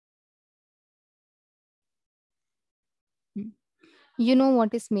Hmm. You know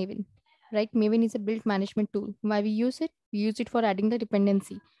what is Maven, right? Maven is a build management tool. Why we use it? We use it for adding the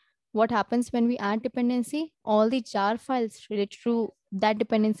dependency. What happens when we add dependency? All the jar files related to that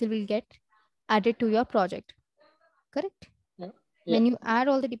dependency will get added to your project. Correct? Yeah. Yeah. When you add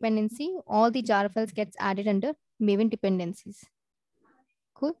all the dependency, all the jar files gets added under Maven dependencies.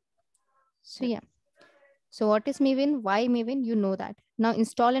 Cool. So Yeah. yeah. So what is Maven? Why Maven? You know that. Now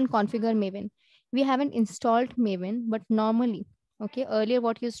install and configure Maven. We haven't installed Maven, but normally, okay, earlier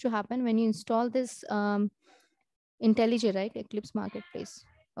what used to happen when you install this IntelliJ, right? Eclipse Marketplace.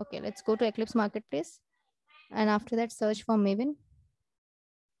 Okay, let's go to Eclipse Marketplace. And after that, search for Maven.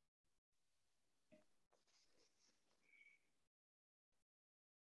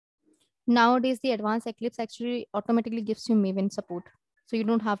 Nowadays, the advanced Eclipse actually automatically gives you Maven support. So you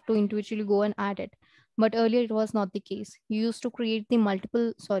don't have to individually go and add it. But earlier, it was not the case. You used to create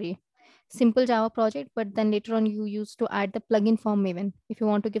the simple Java project, but then later on, you used to add the plugin for Maven if you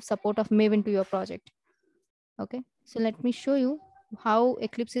want to give support of Maven to your project. Okay, so let me show you how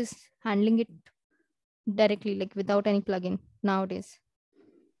Eclipse is handling it directly, like without any plugin nowadays.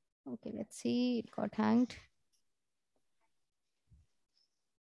 Okay, let's see. It got hanged.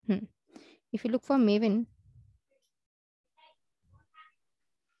 Hmm. If you look for Maven,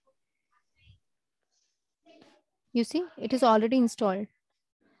 you see it is already installed.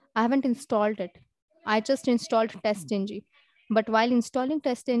 I haven't installed it. I just installed TestNG. But while installing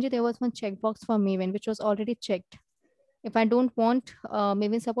TestNG, there was one checkbox for Maven, which was already checked. If I don't want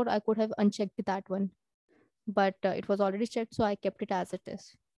Maven support, I could have unchecked that one. But it was already checked, so I kept it as it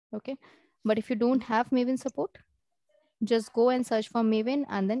is. Okay. But if you don't have Maven support, just go and search for Maven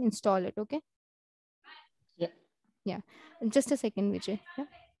and then install it. Okay. Yeah. Yeah. Just a second, Vijay. Yeah.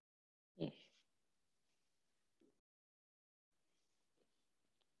 Yeah.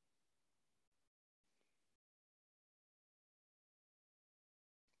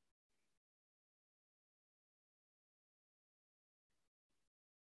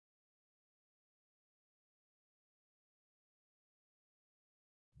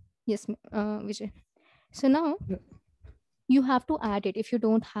 Yes, Vijay. So now Yeah. you have to add it if you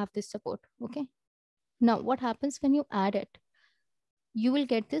don't have this support. Okay. Now, what happens when you add it? You will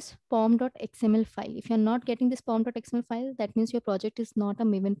get this pom.xml file. If you're not getting this pom.xml file, that means your project is not a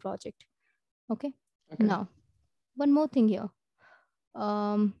Maven project. Okay. Okay. Now, one more thing here.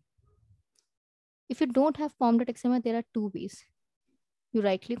 Um, if you don't have pom.xml, there are two ways. You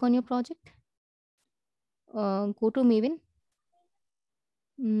right click on your project, go to Maven.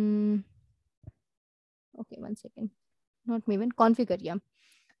 Mm, okay, one second. Not Maven, configure. Yeah.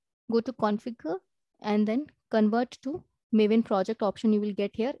 Go to configure and then convert to Maven project option you will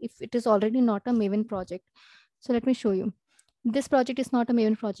get here if it is already not a Maven project. So let me show you. This project is not a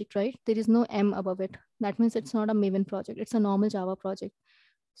Maven project, right? There is no M above it. That means it's not a Maven project. It's a normal Java project.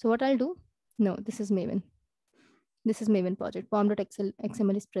 So what I'll do, no, this is Maven. This is Maven project.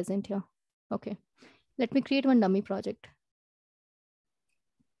 Pom.xml is present here. Okay. Let me create one dummy project.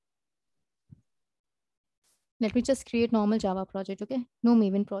 Let me just create normal Java project, okay? No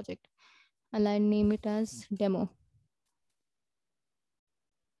Maven project. And I'll name it as demo.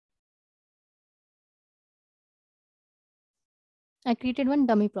 I created one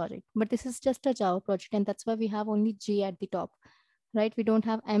dummy project, but this is just a Java project, and that's why we have only J at the top, right? We don't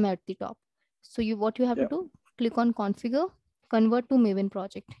have M at the top. So what you have to Yeah. do, click on configure, convert to Maven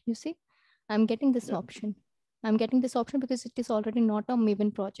project. You see, I'm getting this Yeah. option. I'm getting this option because it is already not a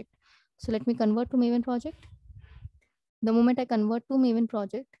Maven project. So let me convert to Maven project. The moment I convert to Maven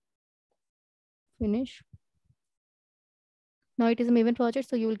project, finish. Now it is a Maven project,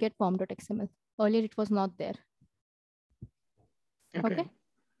 so you will get pom.xml. Earlier it was not there. Okay. Okay.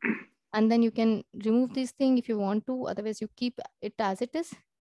 And then you can remove this thing if you want to. Otherwise, you keep it as it is.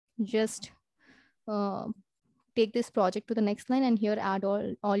 Just uh, take this project to the next line and here add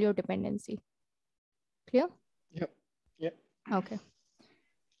all your dependency. Clear? Yeah. Yeah. Okay.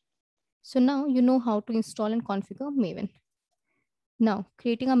 So now you know how to install and configure Maven. Now,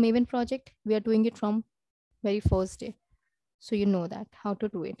 creating a Maven project, we are doing it from very first day. So you know that, how to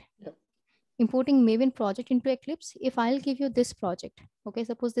do it. Yeah. Importing Maven project into Eclipse, if I'll give you this project, okay,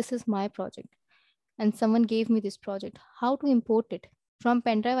 suppose this is my project and someone gave me this project, how to import it? From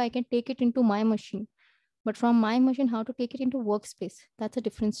pendrive, I can take it into my machine. But from my machine, how to take it into workspace? That's a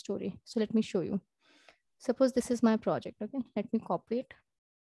different story. So let me show you. Suppose this is my project. Okay, let me copy it.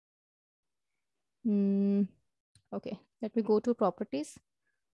 Okay, let me go to properties.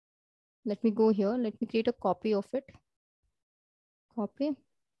 Let me go here. Let me create a copy of it. Copy,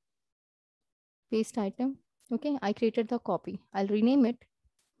 paste item. Okay, I created the copy. I'll rename it.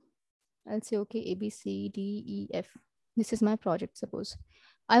 I'll say, okay, A, B, C, D, E, F. This is my project, suppose.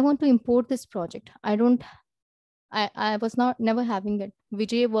 I want to import this project. I was never having it.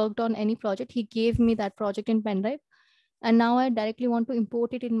 Vijay worked on any project. He gave me that project in pen drive. And now I directly want to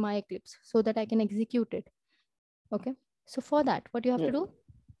import it in my Eclipse so that I can execute it. Okay. So for that, what you have to do?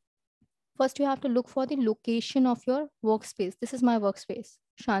 First, you have to look for the location of your workspace. This is my workspace,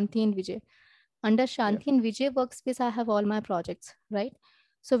 Shanti and Vijay. Under Shanti and Vijay workspace, I have all my projects, right?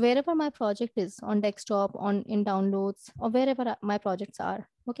 So wherever my project is on desktop, on in downloads, or wherever my projects are,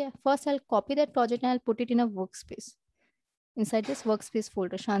 okay, first I'll copy that project and I'll put it in a workspace. Inside this workspace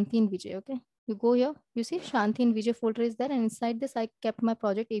folder, Shanti and Vijay, okay? You go here, you see Shanti and Vijay folder is there, and inside this I kept my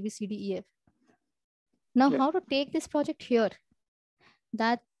project ABCDEF. Now how to take this project here?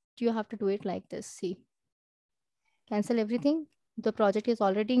 That you have to do it like this. See, cancel everything. The project is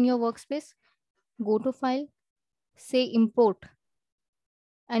already in your workspace. Go to file, say import.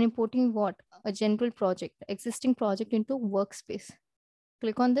 And importing what? A general project, existing project into workspace.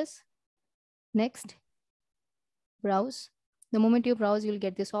 Click on this. Next, browse. The moment you browse, you'll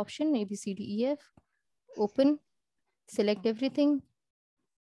get this option, ABCDEF. Open, select everything,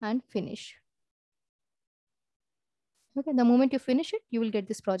 and finish. Okay, the moment you finish it, you will get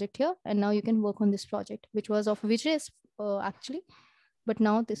this project here, and now you can work on this project, which was of Vijay's actually, but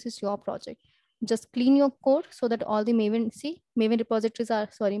now this is your project. Just clean your code so that all the Maven repositories are,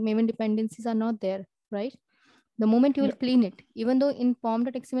 Maven dependencies are not there, right? The moment you will clean it, even though in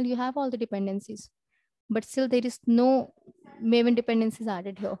pom.xml you have all the dependencies, but still there is no Maven dependencies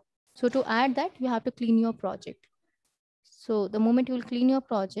added here. So to add that, you have to clean your project. So the moment you will clean your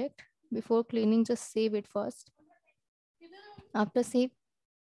project, before cleaning, just save it first. After saving,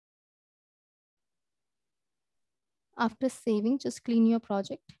 just clean your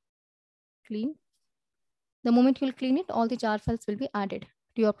project. Clean. The moment you'll clean it, all the jar files will be added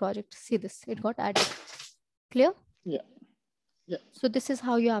to your project. See this, it got added. Clear? Yeah. So this is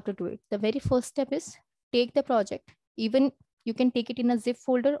how you have to do it. The very first step is take the project. Even you can take it in a zip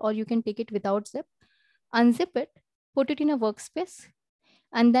folder or you can take it without zip. Unzip it, put it in a workspace.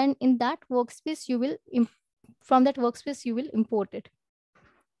 And then in that workspace, from that workspace, you will import it.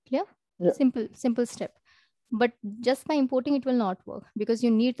 Clear? Yeah. Simple step. But just by importing, it will not work because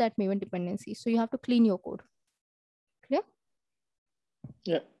you need that Maven dependency. So you have to clean your code. Clear?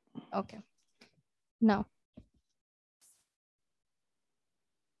 Yeah. Okay. Now,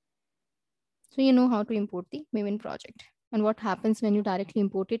 so you know how to import the Maven project and what happens when you directly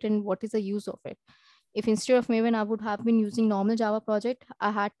import it and what is the use of it. If instead of Maven, I would have been using normal Java project,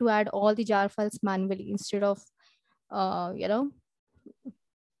 I had to add all the jar files manually instead of,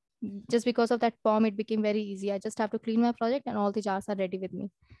 just because of that POM, it became very easy. I just have to clean my project and all the jars are ready with me.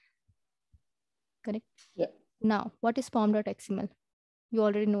 Correct? Yeah. Now, what is pom.xml? You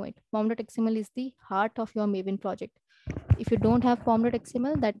already know it. Pom.xml is the heart of your Maven project. If you don't have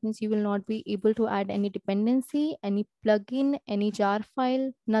pom.xml, that means you will not be able to add any dependency, any plugin, any jar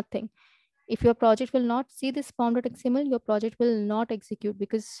file, nothing. If your project will not see this pom.xml, your project will not execute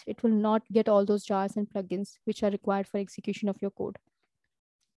because it will not get all those jars and plugins which are required for execution of your code.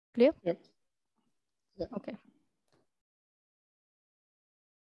 Clear? Yep. Yeah. Okay.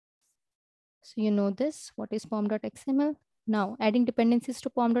 So you know this, what is pom.xml? Now, adding dependencies to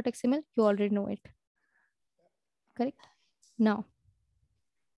pom.xml, you already know it. Correct? Now,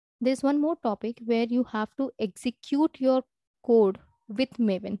 there's one more topic where you have to execute your code with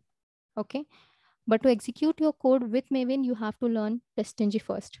Maven. Okay. But to execute your code with Maven, you have to learn TestNG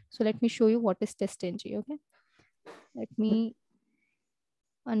first. So let me show you what is TestNG. Okay. Let me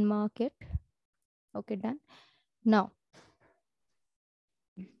unmark it. Okay, done. Now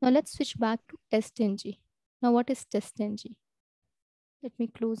let's switch back to TestNG. Now, what is TestNG? Let me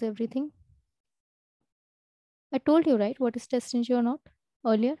close everything. I told you, right? What is TestNG or not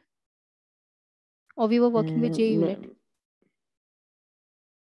earlier? Or we were working with JUnit?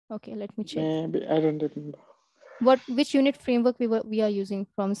 Okay, let me check. Maybe I don't remember. Which unit framework we are using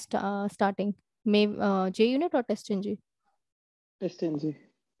from starting? JUnit or TestNG? TestNG.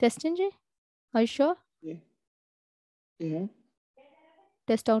 TestNG? Are you sure? Yeah. Yeah.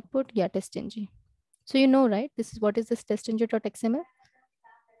 Test output? Yeah, TestNG. So you know, right? This is what is this TestNG.xml?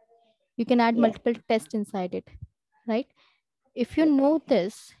 You can add multiple tests inside it, right? If you know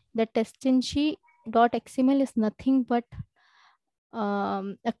this, the TestNG.xml is nothing but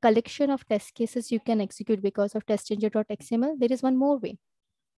a collection of test cases you can execute because of TestNG.xml. There is one more way.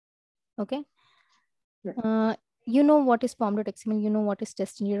 Okay. Yeah. You know what is pom.xml, you know what is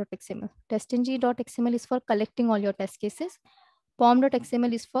testng.xml. Testng.xml is for collecting all your test cases.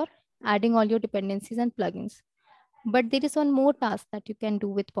 Pom.xml is for adding all your dependencies and plugins. But there is one more task that you can do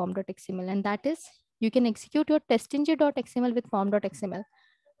with pom.xml, and that is You can execute your testng.xml with form.xml.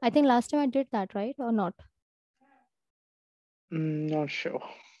 I think last time I did that, right? Or not? Not sure.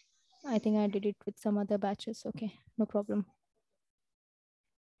 I think I did it with some other batches. Okay, no problem.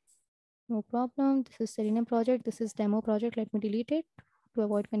 No problem. This is Selenium project. This is demo project. Let me delete it to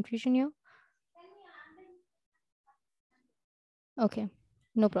avoid confusion here. Okay,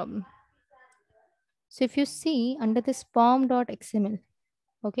 no problem. So if you see under this pom.xml,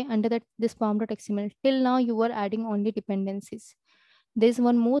 okay, under that this pom.xml, till now you were adding only dependencies. There's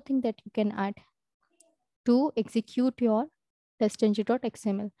one more thing that you can add to execute your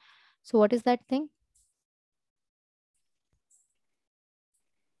testng.xml. So what is that thing?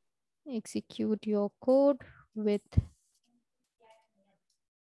 Execute your code with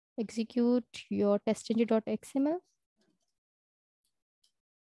execute your testng.xml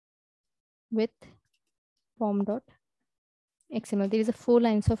with pom.xml. There is a 4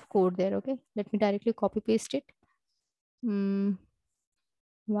 lines of code there. Okay, let me directly copy paste it.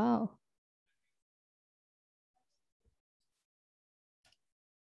 Wow.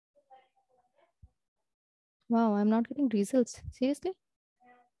 Wow, I'm not getting results. Seriously?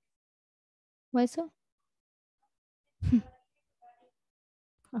 Why so?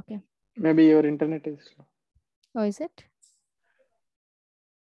 Okay. Maybe your internet is slow. Oh, is it?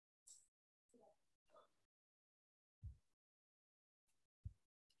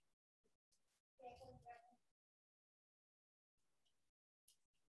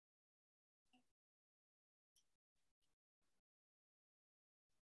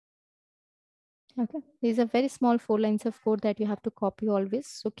 Okay. These are very small 4 lines of code that you have to copy always.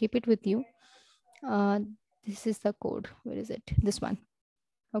 So keep it with you. Uh, this is the code. Where is it? This one.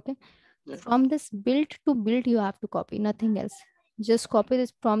 Okay. Yeah. From this build to build, you have to copy, nothing else. Just copy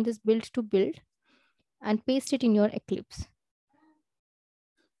this from this build to build and paste it in your Eclipse.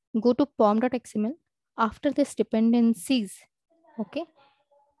 Go to pom.xml. After this dependencies, okay,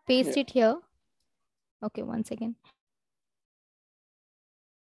 paste Yeah. it here. Okay, one second.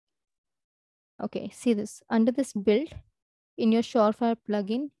 Okay, see this. Under this build, in your Surefire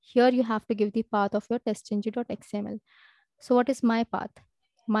plugin, here you have to give the path of your testng.xml. So what is my path?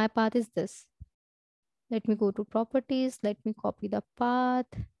 My path is this. Let me go to properties. Let me copy the path.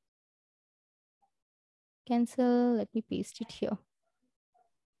 Cancel. Let me paste it here.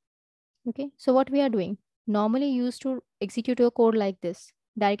 Okay, so what we are doing? Normally you used to execute your code like this,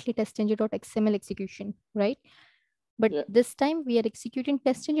 directly testng.xml execution, right? But Yeah. this time we are executing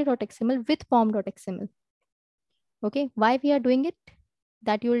testng.xml with pom.xml. Okay, why we are doing it?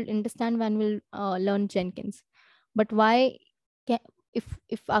 That you will understand when we'll learn Jenkins. But why,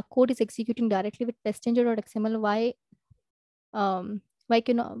 if our code is executing directly with testng.xml, why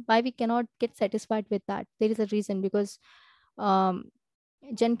we cannot get satisfied with that? There is a reason, because um,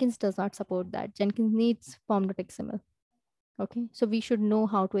 Jenkins does not support that. Jenkins needs pom.xml. Okay, so we should know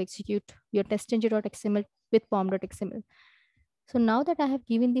how to execute your testng.xml with pom.xml. So now that I have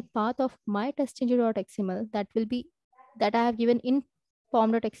given the path of my testng.xml, that I have given in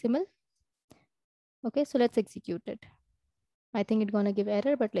pom.xml. Okay, so let's execute it. I think it's gonna give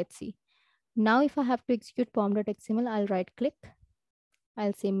error, but let's see. Now if I have to execute pom.xml, I'll right click.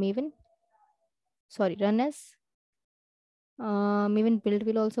 I'll say Maven. Sorry, run as. Maven build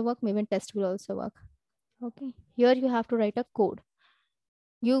will also work. Maven test will also work. Okay, here you have to write a code.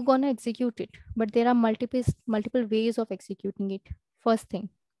 You're gonna execute it, but there are multiple ways of executing it. First thing,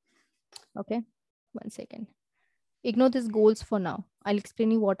 okay, one second. Ignore these goals for now. I'll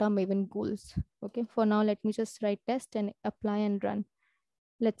explain you what are Maven goals. Okay, for now, let me just write test and apply and run.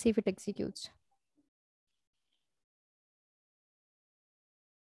 Let's see if it executes.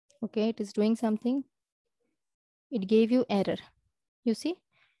 Okay, it is doing something. It gave you error. You see,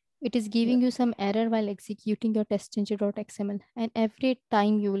 it is Yeah. giving you some error while executing your testng.xml. And every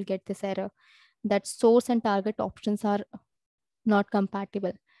time you will get this error that source and target options are not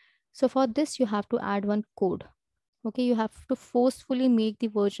compatible. So for this, you have to add one code. Okay, you have to forcefully make the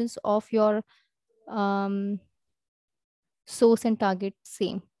versions of your source and target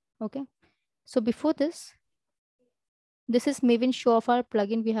same. Okay, so before this is Maven show of our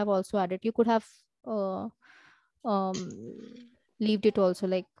plugin we have also added. You could have uh, um, leaved it also,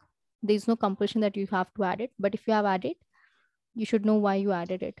 like there's no compulsion that you have to add it, but if you have added, you should know why you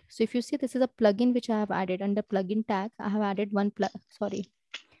added it. So if you see, this is a plugin which I have added. Under plugin tag, I have added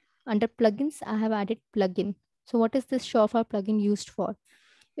under plugins, I have added plugin. So what is this show of our plugin used for?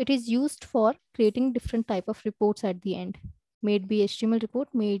 It is used for creating different type of reports at the end. May it be HTML report,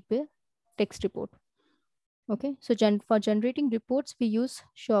 may it be text report. Okay, so for generating reports, we use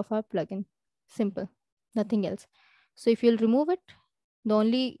show of our plugin. Simple, nothing else. So if you'll remove it, the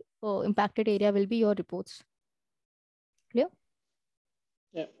only impacted area will be your reports. Clear?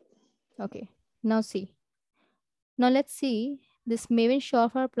 Yeah. Okay. Now see. Now let's see this Maven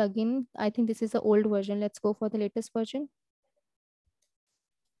Surefire plugin. I think this is the old version. Let's go for the latest version.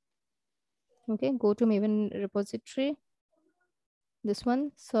 Okay, go to Maven repository. This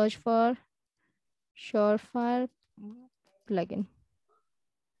one, search for Surefire plugin.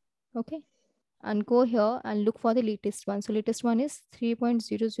 Okay, and go here and look for the latest one. So latest one is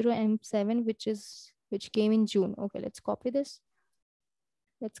 3.00 M7, which came in June. Okay, let's copy this.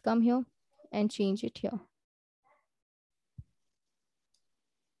 Let's come here and change it here.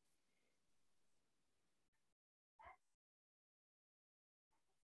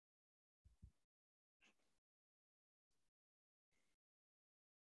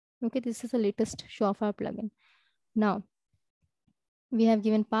 Okay, this is the latest Surefire plugin. Now, we have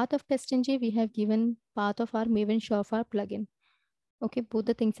given path of TestNG, we have given path of our Maven Surefire plugin. Okay, both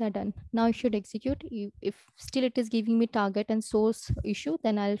the things are done. Now I should execute. If still it is giving me target and source issue,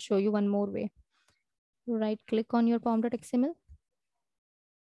 then I'll show you one more way. Right click on your pom.xml,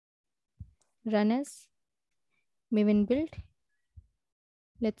 run as Maven build.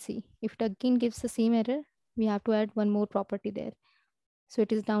 Let's see if it again gives the same error. We have to add one more property there. So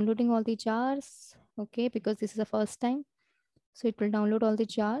it is downloading all the jars. Okay, because this is the first time. So it will download all the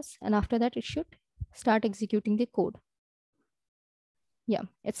jars, and after that it should start executing the code. Yeah,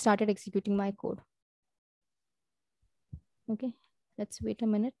 it started executing my code. Okay, let's wait a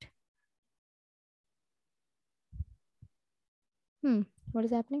minute. What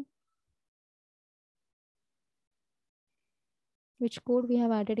is happening? Which code we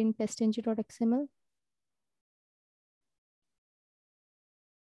have added in testng.xml?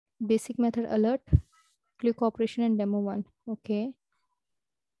 Basic method alert, click operation, and demo one. Okay.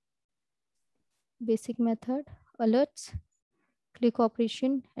 Basic method alerts, click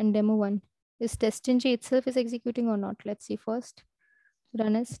operation, and demo one. Is testng itself is executing or not? Let's see first.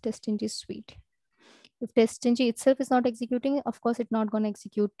 Run as testng suite. If testng itself is not executing, of course, it's not going to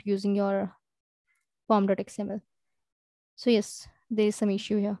execute using your pom.xml. So yes, there is some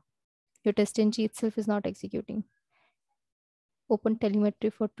issue here. Your testng itself is not executing. Open telemetry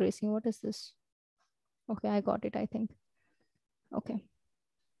for tracing. What is this? Okay, I got it, I think. Okay.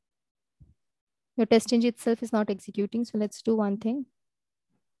 Your testng itself is not executing. So let's do one thing.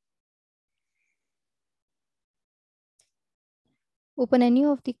 Open any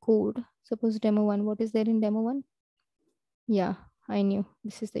of the code. Suppose demo one. What is there in demo one? Yeah, I knew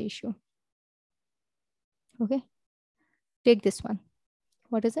this is the issue. Okay. Take this one.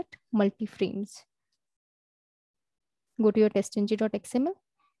 What is it? Multi-frames. Go to your testng.xml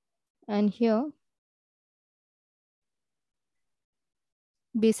and here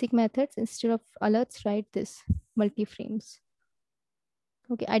basic methods, instead of alerts, write this multi-frames.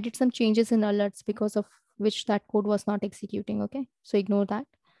 Okay, I did some changes in alerts because of which that code was not executing. Okay, so ignore that.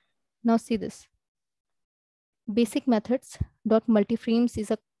 Now see this. Basic methods dot multi-frames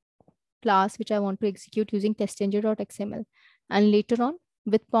is a class which I want to execute using testng.xml and later on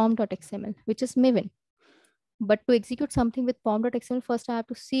with pom.xml, which is Maven. But to execute something with pom.xml, first I have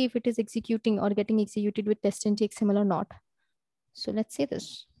to see if it is executing or getting executed with testng.xml or not. So let's say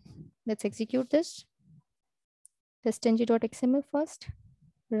this. Let's execute this. Testng.xml first.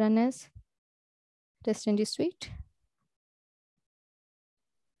 Run as testng suite.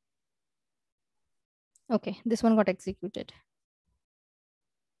 Okay, this one got executed.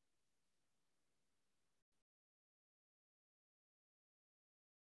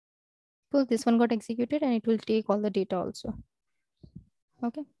 Cool, this one got executed and it will take all the data also.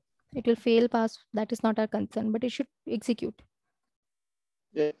 Okay, it will fail pass. That is not our concern, but it should execute.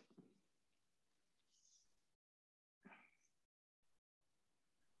 Yeah.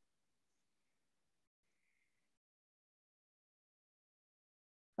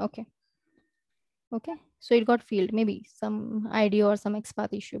 Okay. Okay, so it got failed, maybe some ID or some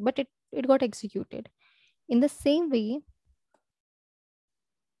XPath issue, but it got executed. In the same way,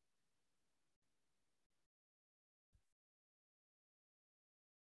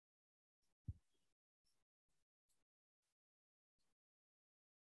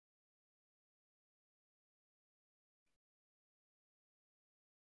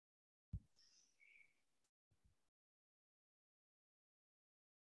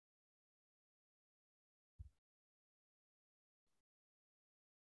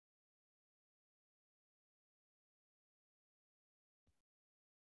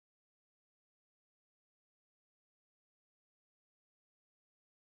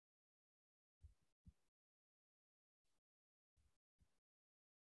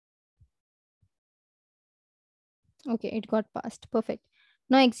 okay, it got passed. Perfect.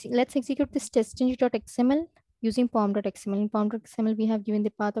 Now let's execute this testng.xml using pom.xml. In pom.xml, we have given the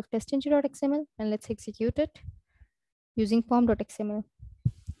path of testng.xml, and let's execute it using pom.xml.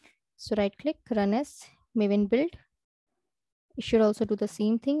 So right click, run as Maven build. It should also do the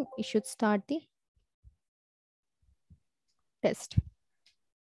same thing. It should start the test.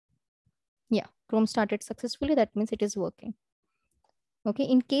 Yeah, Chrome started successfully. That means it is working. Okay,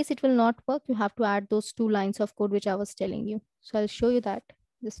 in case it will not work, you have to add those 2 lines of code which I was telling you. So I'll show you that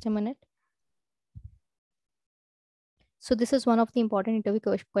just a minute. So this is one of the important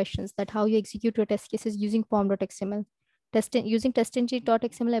interview questions, that how you execute your test cases using pom.xml. Using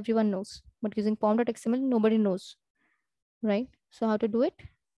testng.xml, everyone knows, but using pom.xml, nobody knows, right? So how to do it?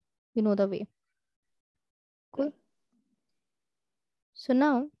 You know the way. Cool. So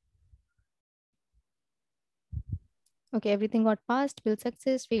now, okay, everything got passed, build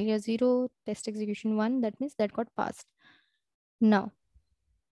success, failure 0, test execution 1. That means that got passed. Now,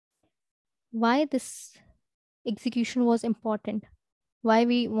 why this execution was important? Why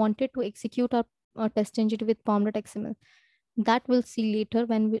we wanted to execute our test engine with pom.xml? That we'll see later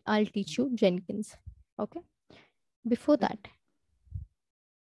when I'll teach you Jenkins. Okay. Before that,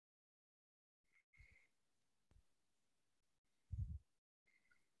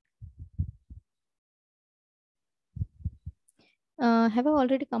 have I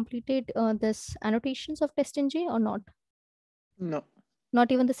already completed this annotations of testng or not? No.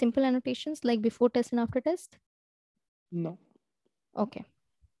 Not even the simple annotations like before test and after test? No. Okay.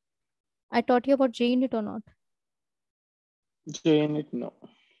 I taught you about JUnit or not? JUnit, no.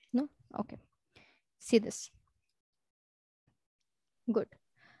 No? Okay. See this. Good.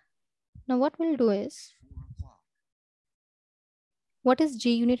 Now what we'll do is, what is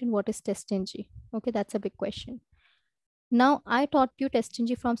JUnit and what is testng? Okay, that's a big question. Now I taught you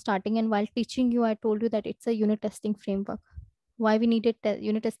testng from starting, and while teaching you, I told you that it's a unit testing framework. Why we needed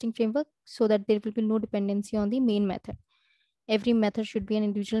unit testing framework? So that there will be no dependency on the main method. Every method should be an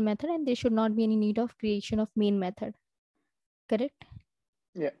individual method, and there should not be any need of creation of main method. Correct?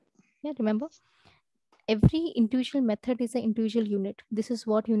 Yeah. Yeah, remember? Every individual method is an individual unit. This is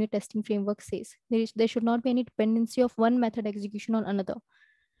what unit testing framework says. There should not be any dependency of one method execution on another.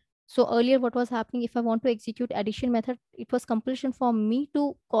 So earlier what was happening, if I want to execute addition method, it was compulsion for me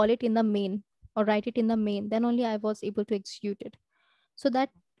to call it in the main or write it in the main. Then only I was able to execute it. So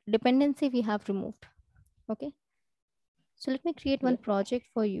that dependency we have removed. Okay. So let me create one Yeah. project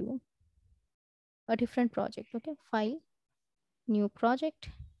for you, a different project. Okay. File, new project.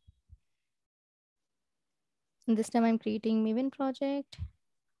 And this time I'm creating Maven project.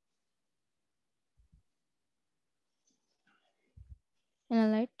 And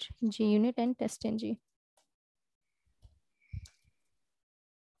I'll write JUnit and testng.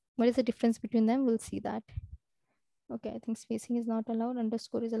 What is the difference between them? We'll see that. Okay, I think spacing is not allowed,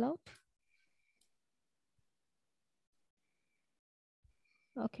 underscore is allowed.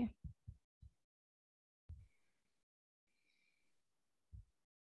 Okay.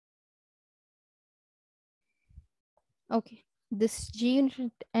 Okay. This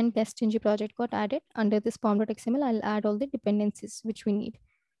JUnit and testng project got added. Under this pom.xml, I'll add all the dependencies which we need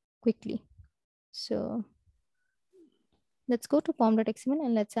quickly. So let's go to pom.xml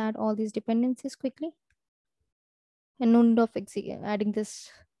and let's add all these dependencies quickly. And no need of adding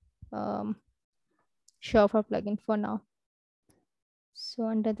this Shopper plugin for now. So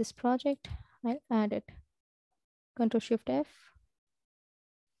under this project, I'll add it. Control Shift F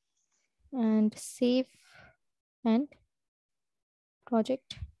and save and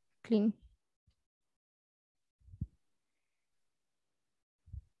project clean.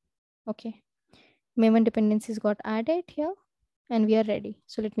 Okay. Maven dependencies got added here and we are ready.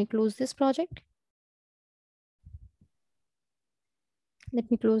 So let me close this project. Let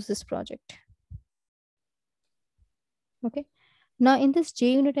me close this project. Okay. Now in this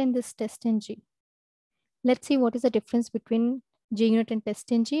JUnit and this testng, let's see what is the difference between JUnit and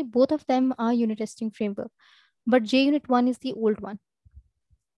testng. Both of them are unit testing framework, but JUnit 1 is the old one.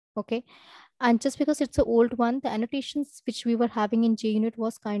 Okay. And just because it's an old one, the annotations which we were having in JUnit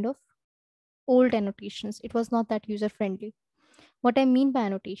was kind of old annotations. It was not that user friendly. What I mean by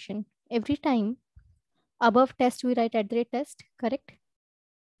annotation, every time above test, we write @test, correct?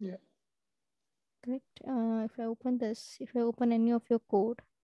 Yeah. Correct. If I open this, if I open any of your code,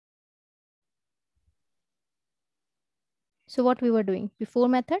 so what we were doing before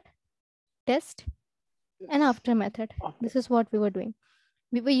method, test, and Yes. after method. After. This is what we were doing.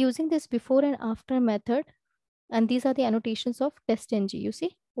 We were using this before and after method, and these are the annotations of testng. You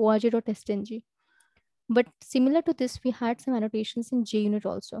see, org.testng. But similar to this, we had some annotations in JUnit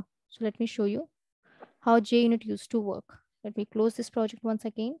also. So let me show you how JUnit used to work. Let me close this project once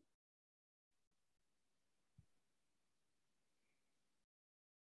again.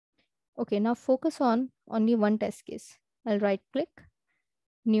 Okay, now focus on only one test case. I'll right click,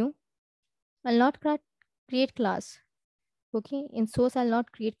 new. I'll not create class. Okay, in source, I'll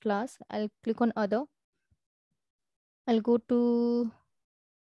not create class. I'll click on other. I'll go to,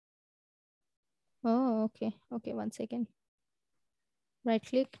 oh, okay. Okay, one second. Right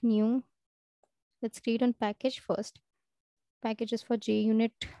click, new. Let's create on package first. Package is for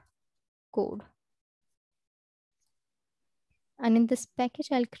JUnit code. And in this package,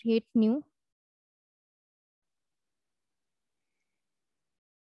 I'll create new.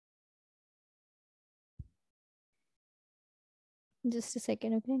 Just a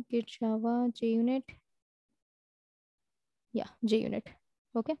second, okay. Git Java, JUnit. Yeah, JUnit.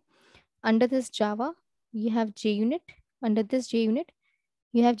 Okay. Under this Java, you have JUnit. Under this JUnit,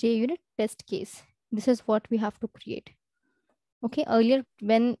 you have JUnit test case. This is what we have to create. Okay. Earlier,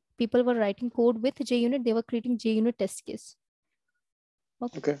 when people were writing code with JUnit, they were creating JUnit test case.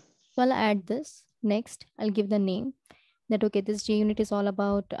 Okay. So I'll add this. Next, I'll give the name that, okay, this JUnit is all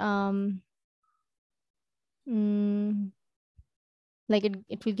about, like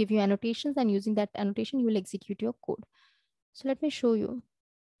it will give you annotations, and using that annotation, you will execute your code. So let me show you.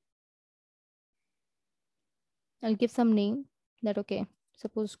 I'll give some name that, okay,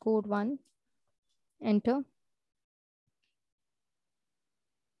 suppose code 1, enter.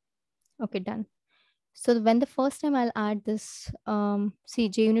 Okay, done. So when the first time I'll add this, see,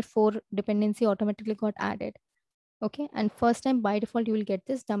 JUnit 4 dependency automatically got added. Okay, and first time by default, you will get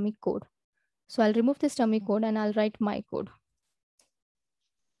this dummy code. So I'll remove this dummy code and I'll write my code.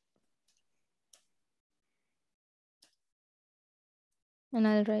 And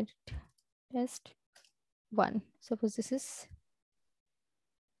I'll write test 1. Suppose this is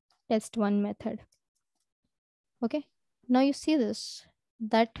test 1 method. Okay, now you see this,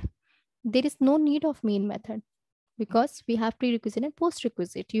 that there is no need of main method because we have prerequisite and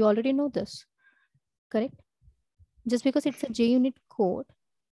postrequisite. You already know this, correct? Just because it's a JUnit code,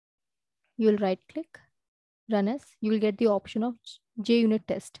 you will right click, run as, you will get the option of JUnit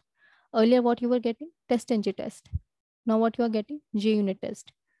test. Earlier, what you were getting? TestNG test. Now what you are getting? JUnit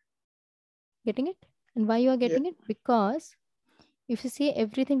test. Getting it? And why you are getting it? Because if you see,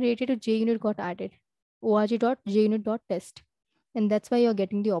 everything related to JUnit got added. org.junit.test. And that's why you're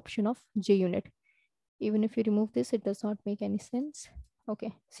getting the option of JUnit. Even if you remove this, it does not make any sense.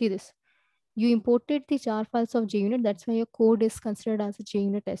 Okay, see this. You imported the jar files of JUnit. That's why your code is considered as a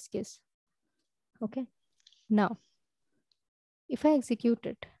JUnit test case. Okay. Now, if I execute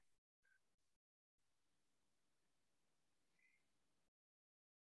it,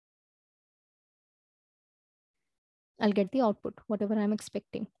 I'll get the output, whatever I'm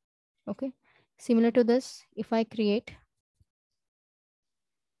expecting. Okay. Similar to this, if I create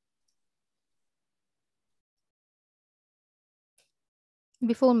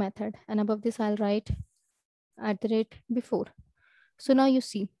before method, and above this, I'll write @before. So now you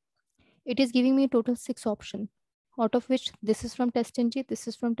see, it is giving me a total 6 options, out of which this is from TestNG, this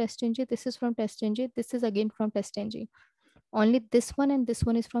is from TestNG, this is from TestNG, this is again from TestNG. Only this one and this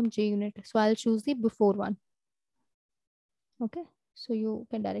one is from JUnit. So I'll choose the before one. Okay. So you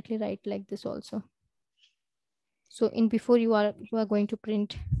can directly write like this also. So in before you are going to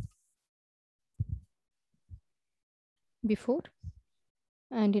print before,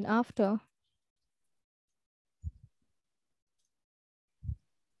 and in after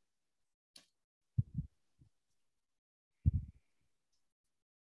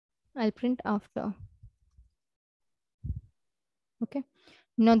I'll print after. Okay.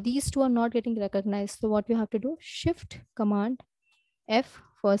 Now these two are not getting recognized. So what you have to do, Shift Command F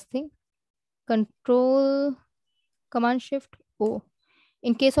first thing, Control Command Shift O.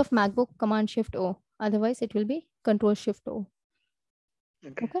 In case of MacBook, Command Shift O. Otherwise, it will be Control Shift O.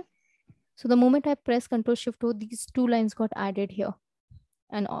 Okay. So the moment I press Control Shift O, these 2 lines got added here,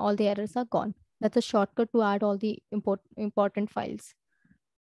 and all the errors are gone. That's a shortcut to add all the important files.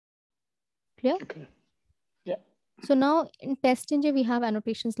 Clear? Okay. Yeah. So now in TestNG, we have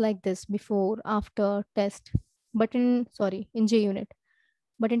annotations like this: before, after, test. But in JUnit.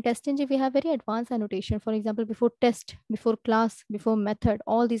 But in TestNG, we have very advanced annotation. For example, before test, before class, before method,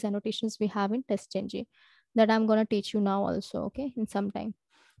 all these annotations we have in TestNG that I'm going to teach you now also, okay, in some time.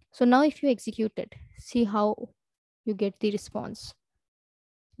 So now if you execute it, see how you get the response.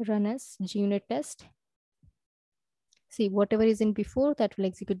 Run as JUnit test. See, whatever is in before, that will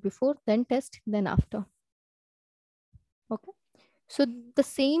execute before, then test, then after. Okay. So the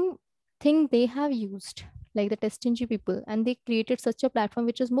same thing they have used, like the TestNG people, and they created such a platform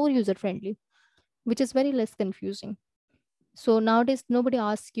which is more user friendly, which is very less confusing. So nowadays, nobody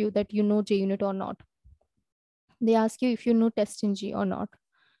asks you that you know JUnit or not. They ask you if you know TestNG or not.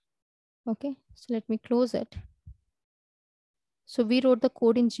 Okay, so let me close it. So we wrote the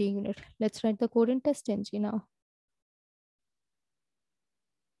code in JUnit. Let's write the code in TestNG now.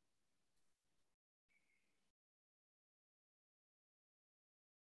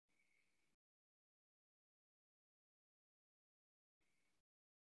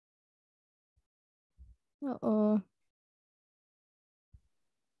 Uh-oh.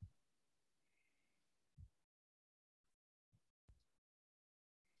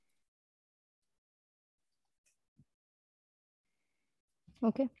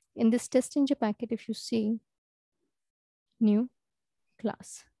 Okay, in this TestNG packet, if you see new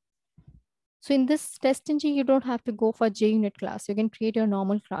class. So in this TestNG, you don't have to go for JUnit class. You can create your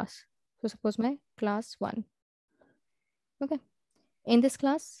normal class. So suppose my class 1. Okay. In this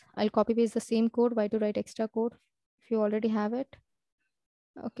class, I'll copy paste the same code. Why to write extra code if you already have it?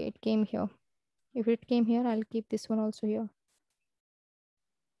 Okay, it came here. If it came here, I'll keep this one also here.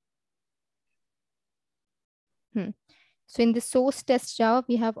 So in the source test Java,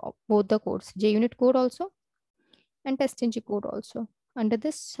 we have both the codes, JUnit code also and TestNG code also. Under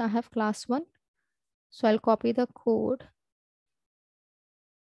this, I have class 1. So I'll copy the code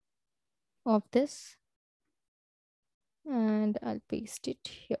of this and I'll paste it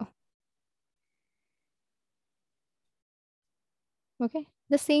here. Okay,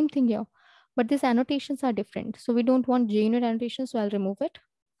 the same thing here, but these annotations are different. So we don't want JUnit annotation, so I'll remove it.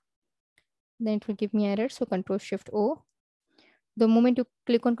 Then it will give me error. So Control Shift O. The moment you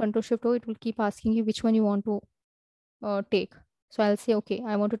click on Control Shift O, it will keep asking you which one you want to take. So I'll say, okay,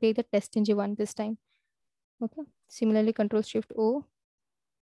 I want to take the TestNG one this time. Okay. Similarly, Control Shift O.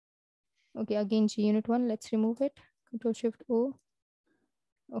 Okay, again JUnit one. Let's remove it. Control Shift O.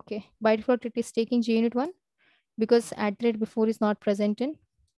 Okay. By default, it is taking JUnit one because @ before is not present in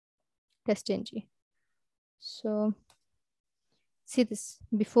TestNG. So see this,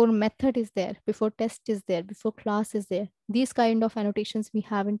 before method is there, before test is there, before class is there. These kind of annotations we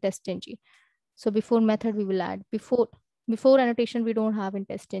have in TestNG. So before method we will add, before annotation we don't have in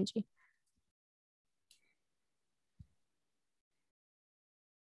TestNG.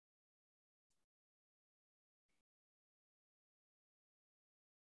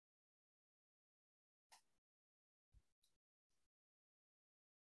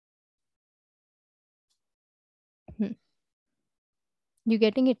 You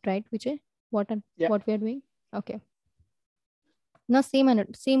getting it right, Vijay? What we are doing? Okay. Now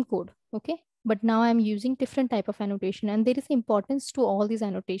same code, okay? But now I'm using different type of annotation and there is importance to all these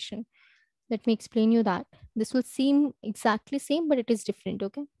annotation. Let me explain you that. This will seem exactly same, but it is different,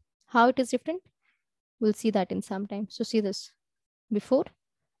 okay? How it is different? We'll see that in some time. So see this, before,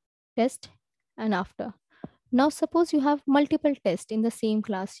 test, and after. Now suppose you have multiple tests in the same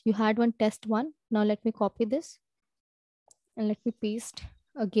class. You had one test 1. Now let me copy this and let me paste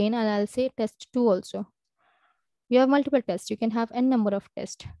again and I'll say test 2 also. You have multiple tests. You can have n number of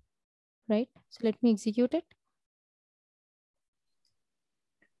tests, right? So let me execute it.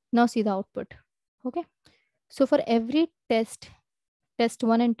 Now see the output. Okay. So for every test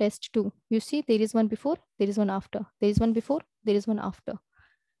 1 and test 2, you see there is one before, there is one after, there is one before, there is one after.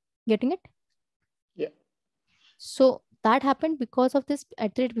 Getting it? Yeah. So that happened because of this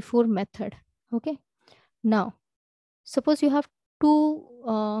iterate before method. Okay. Now, suppose you have two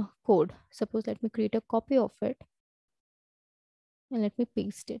code. Suppose let me create a copy of it and let me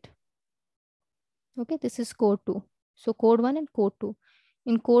paste it. Okay, this is code 2. So code 1 and code 2.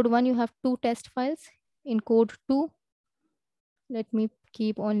 In code 1, you have 2 test files. In code 2, let me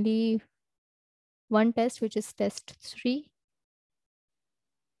keep only one test, which is test 3.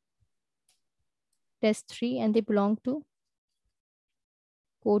 Test 3, and they belong to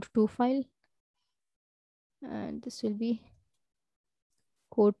code 2 file. And this will be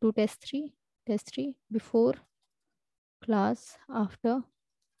code 2 test 3, before class, after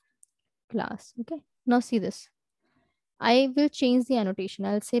class. Okay, now see this. I will change the annotation.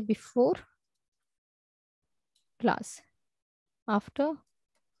 I'll say before class, after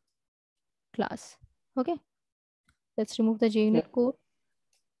class. Okay, let's remove the JUnit code.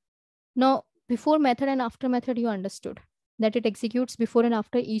 Now, before method and after method, you understood that it executes before and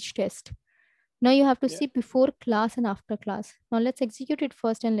after each test. Now you have to see before class and after class. Now let's execute it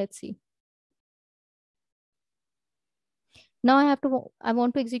first and let's see. Now I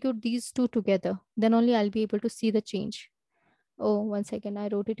want to execute these two together. Then only I'll be able to see the change. Oh, 1 second. I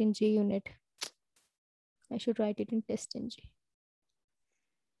wrote it in JUnit. I should write it in TestNG.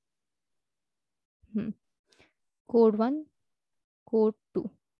 Code 1, code 2.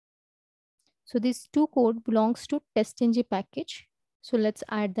 So these two code belongs to testng package. So let's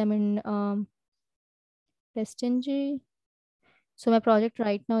add them in testng. So my project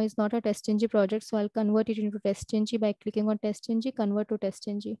right now is not a testng project. So I'll convert it into testng by clicking on testng, convert to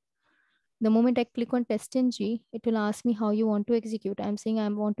testng. The moment I click on testng, it will ask me how you want to execute. I'm saying I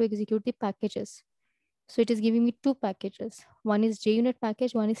want to execute the packages. So it is giving me two packages. One is JUnit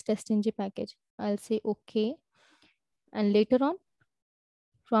package, one is testng package. I'll say okay. And later on,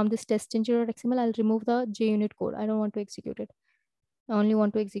 from this testng.xml, I'll remove the JUnit code. I don't want to execute it. I only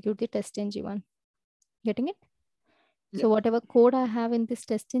want to execute the testng one. Getting it? Yeah. So whatever code I have in this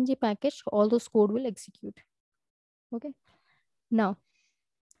testng package, all those code will execute. Okay. Now,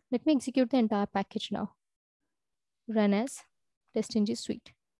 let me execute the entire package now. Run as testng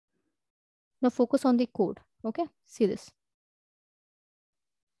suite. Now focus on the code. Okay. See this.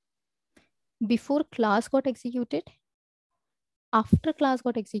 Before class got executed, after class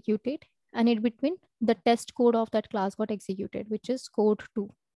got executed, and in between the test code of that class got executed, which is code 2.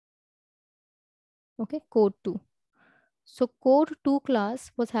 Okay, code 2. So code 2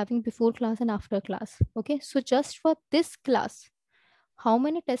 class was having before class and after class. Okay, so just for this class, how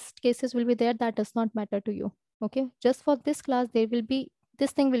many test cases will be there, that does not matter to you. Okay, just for this class, there will be,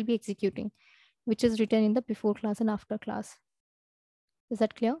 this thing will be executing, which is written in the before class and after class. Is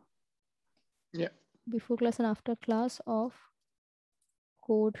that clear? Yeah. Before class and after class of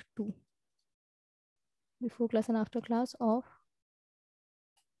code 2. Before class and after class of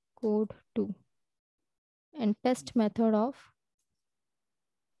code 2. And test method of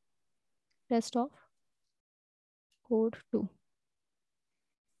test of code 2.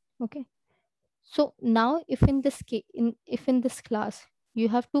 Okay. So now if in this case, if in this class, you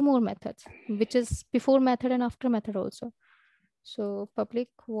have two more methods, which is before method and after method also. So public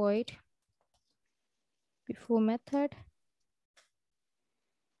void before method,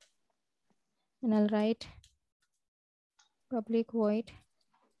 and I'll write public void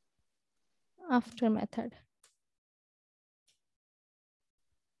after method.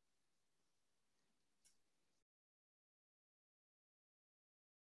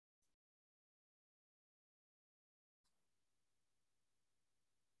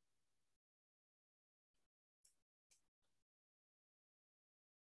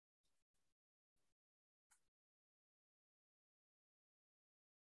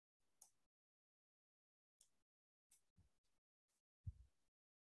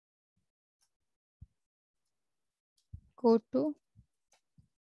 Code 2.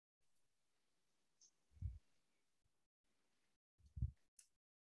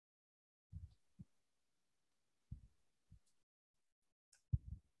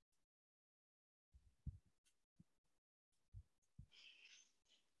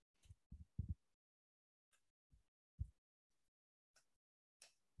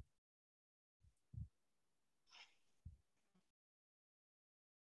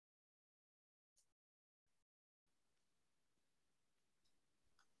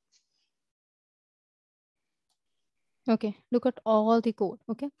 Okay, look at all the code.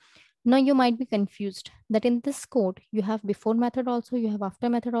 Okay. Now you might be confused that in this code, you have before method also, you have after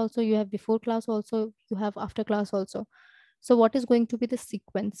method also, you have before class also, you have after class also. So what is going to be the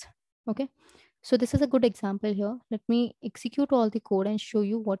sequence? Okay. So this is a good example here. Let me execute all the code and show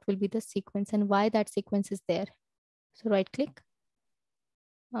you what will be the sequence and why that sequence is there. So right click,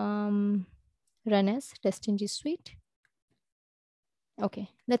 run as testng suite. Okay,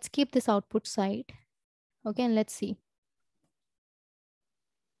 let's keep this output side. Okay, and let's see.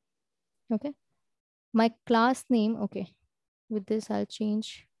 Okay, my class name. Okay, with this I'll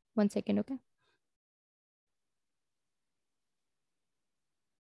change 1 second. Okay.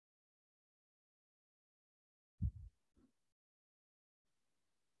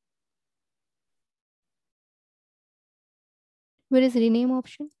 Where is rename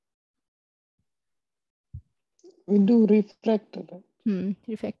option? We do refactor.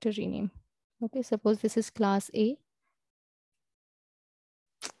 Refactor rename. Okay, suppose this is class A.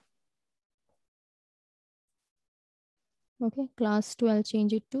 Okay, class 2, I'll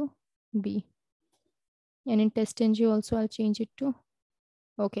change it to B. And in testng also, I'll change it to,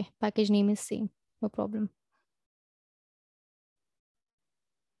 okay, package name is same, no problem.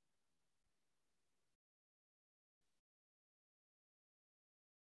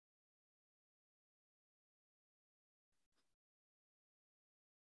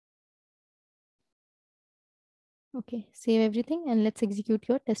 Okay, save everything and let's execute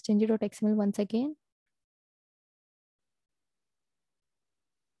your testng.xml once again.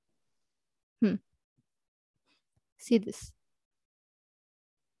 See this.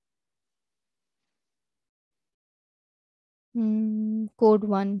 Code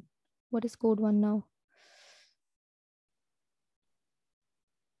 1. What is code 1 now?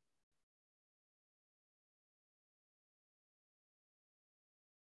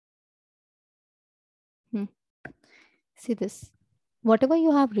 See this. Whatever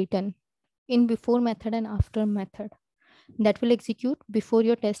you have written in before method and after method, that will execute before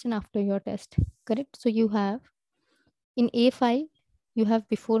your test and after your test. Correct? So you have in A file, you have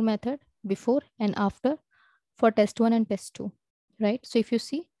before method, before and after for test 1 and test 2. Right? So if you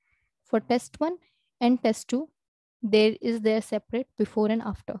see for test 1 and test 2, there is their separate before and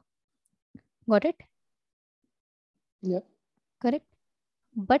after. Got it? Yeah. Correct?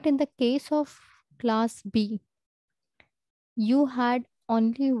 But in the case of class B, you had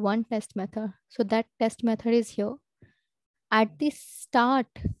only one test method. So that test method is here. At the start,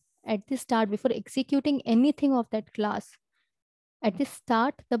 before executing anything of that class, at the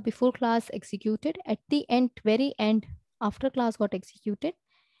start, the before class executed, at the end, very end, after class got executed,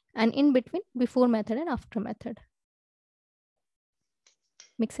 and in between, before method and after method.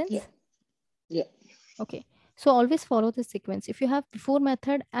 Make sense? Yeah. Yeah. Okay. So always follow this sequence. If you have before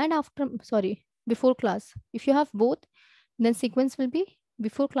method and before class, if you have both, then sequence will be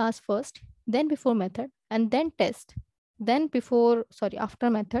before class first, then before method, and then test, then after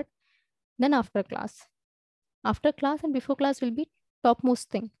method, then after class. After class and before class will be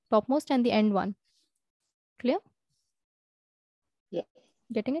topmost and the end one. Clear? Yeah.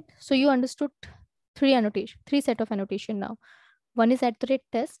 Getting it? So you understood three set of annotation now. One is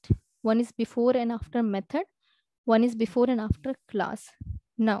 @test, one is before and after method, one is before and after class.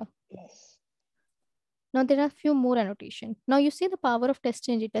 Now Yes. there are a few more annotation. Now you see the power of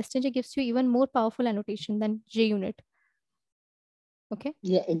testng. Testng gives you even more powerful annotation than JUnit. Okay.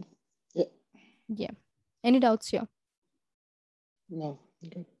 Yeah. Yeah. Yeah. Any doubts here? No.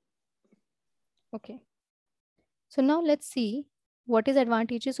 Okay. Okay. So now let's see what is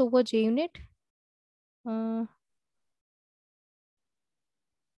advantages over JUnit.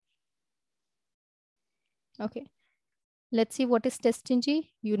 Okay. Let's see what is testng.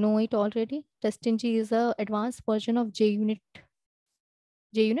 You know it already. Testng is a advanced version of JUnit,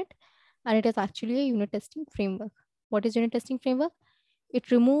 and it is actually a unit testing framework. What is unit testing framework? It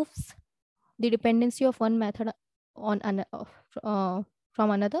removes the dependency of one method on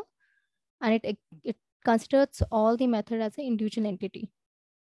from another, and it considers all the method as an individual entity.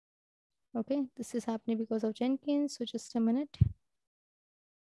 Okay, this is happening because of Jenkins. So just a minute.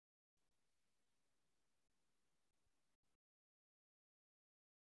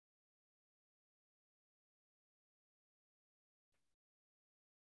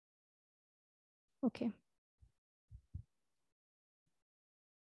 Okay.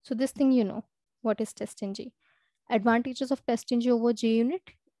 So this thing, what is testng? Advantages of testng over JUnit,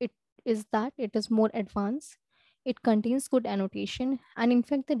 it is that it is more advanced. It contains good annotation, and in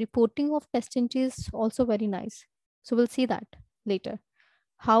fact, the reporting of testng is also very nice. So we'll see that later.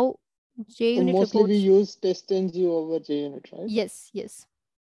 How So JUnit mostly we reports. use testng over JUnit, right? Yes.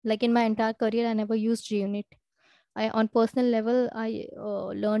 Like in my entire career, I never used JUnit. On personal level, I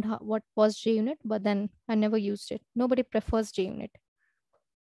learned what was JUnit, but then I never used it. Nobody prefers JUnit.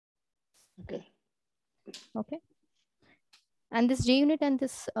 Okay. Okay. And this JUnit and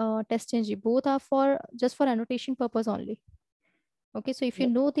this testng, both are for annotation purpose only. Okay. So if you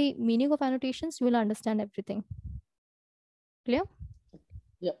Yeah. know the meaning of annotations, you will understand everything. Clear?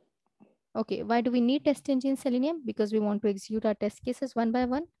 Yeah. Okay. Why do we need testng in Selenium? Because we want to execute our test cases one by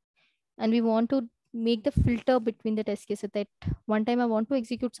one, and we want to make the filter between the test cases, that one time I want to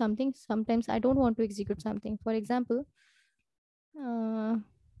execute something, sometimes I don't want to execute something. For example, uh,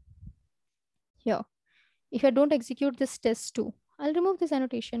 here, if I don't execute this test 2, I'll remove this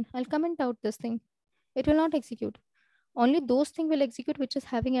annotation, I'll comment out this thing, it will not execute. Only those things will execute which is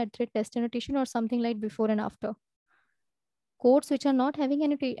having at the test annotation or something like before and after. Codes which are not having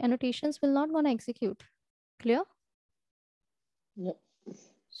annotations will not gonna execute. Clear? Yeah.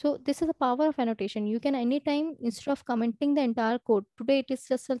 So this is the power of annotation. You can anytime, instead of commenting the entire code, today it is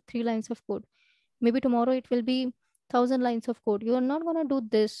just 3 lines of code, maybe tomorrow it will be 1,000 lines of code. You are not going to do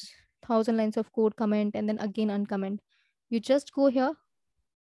this 1,000 lines of code comment and then again uncomment. You just go here,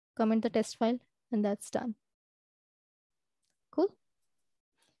 comment the test file, and that's done. Cool.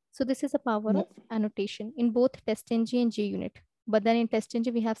 So this is the power Yeah. of annotation in both testng and JUnit. But then in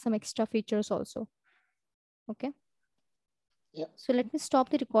testng we have some extra features also. Okay. Yeah. So let me stop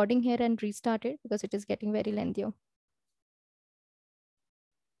the recording here and restart it because it is getting very lengthy.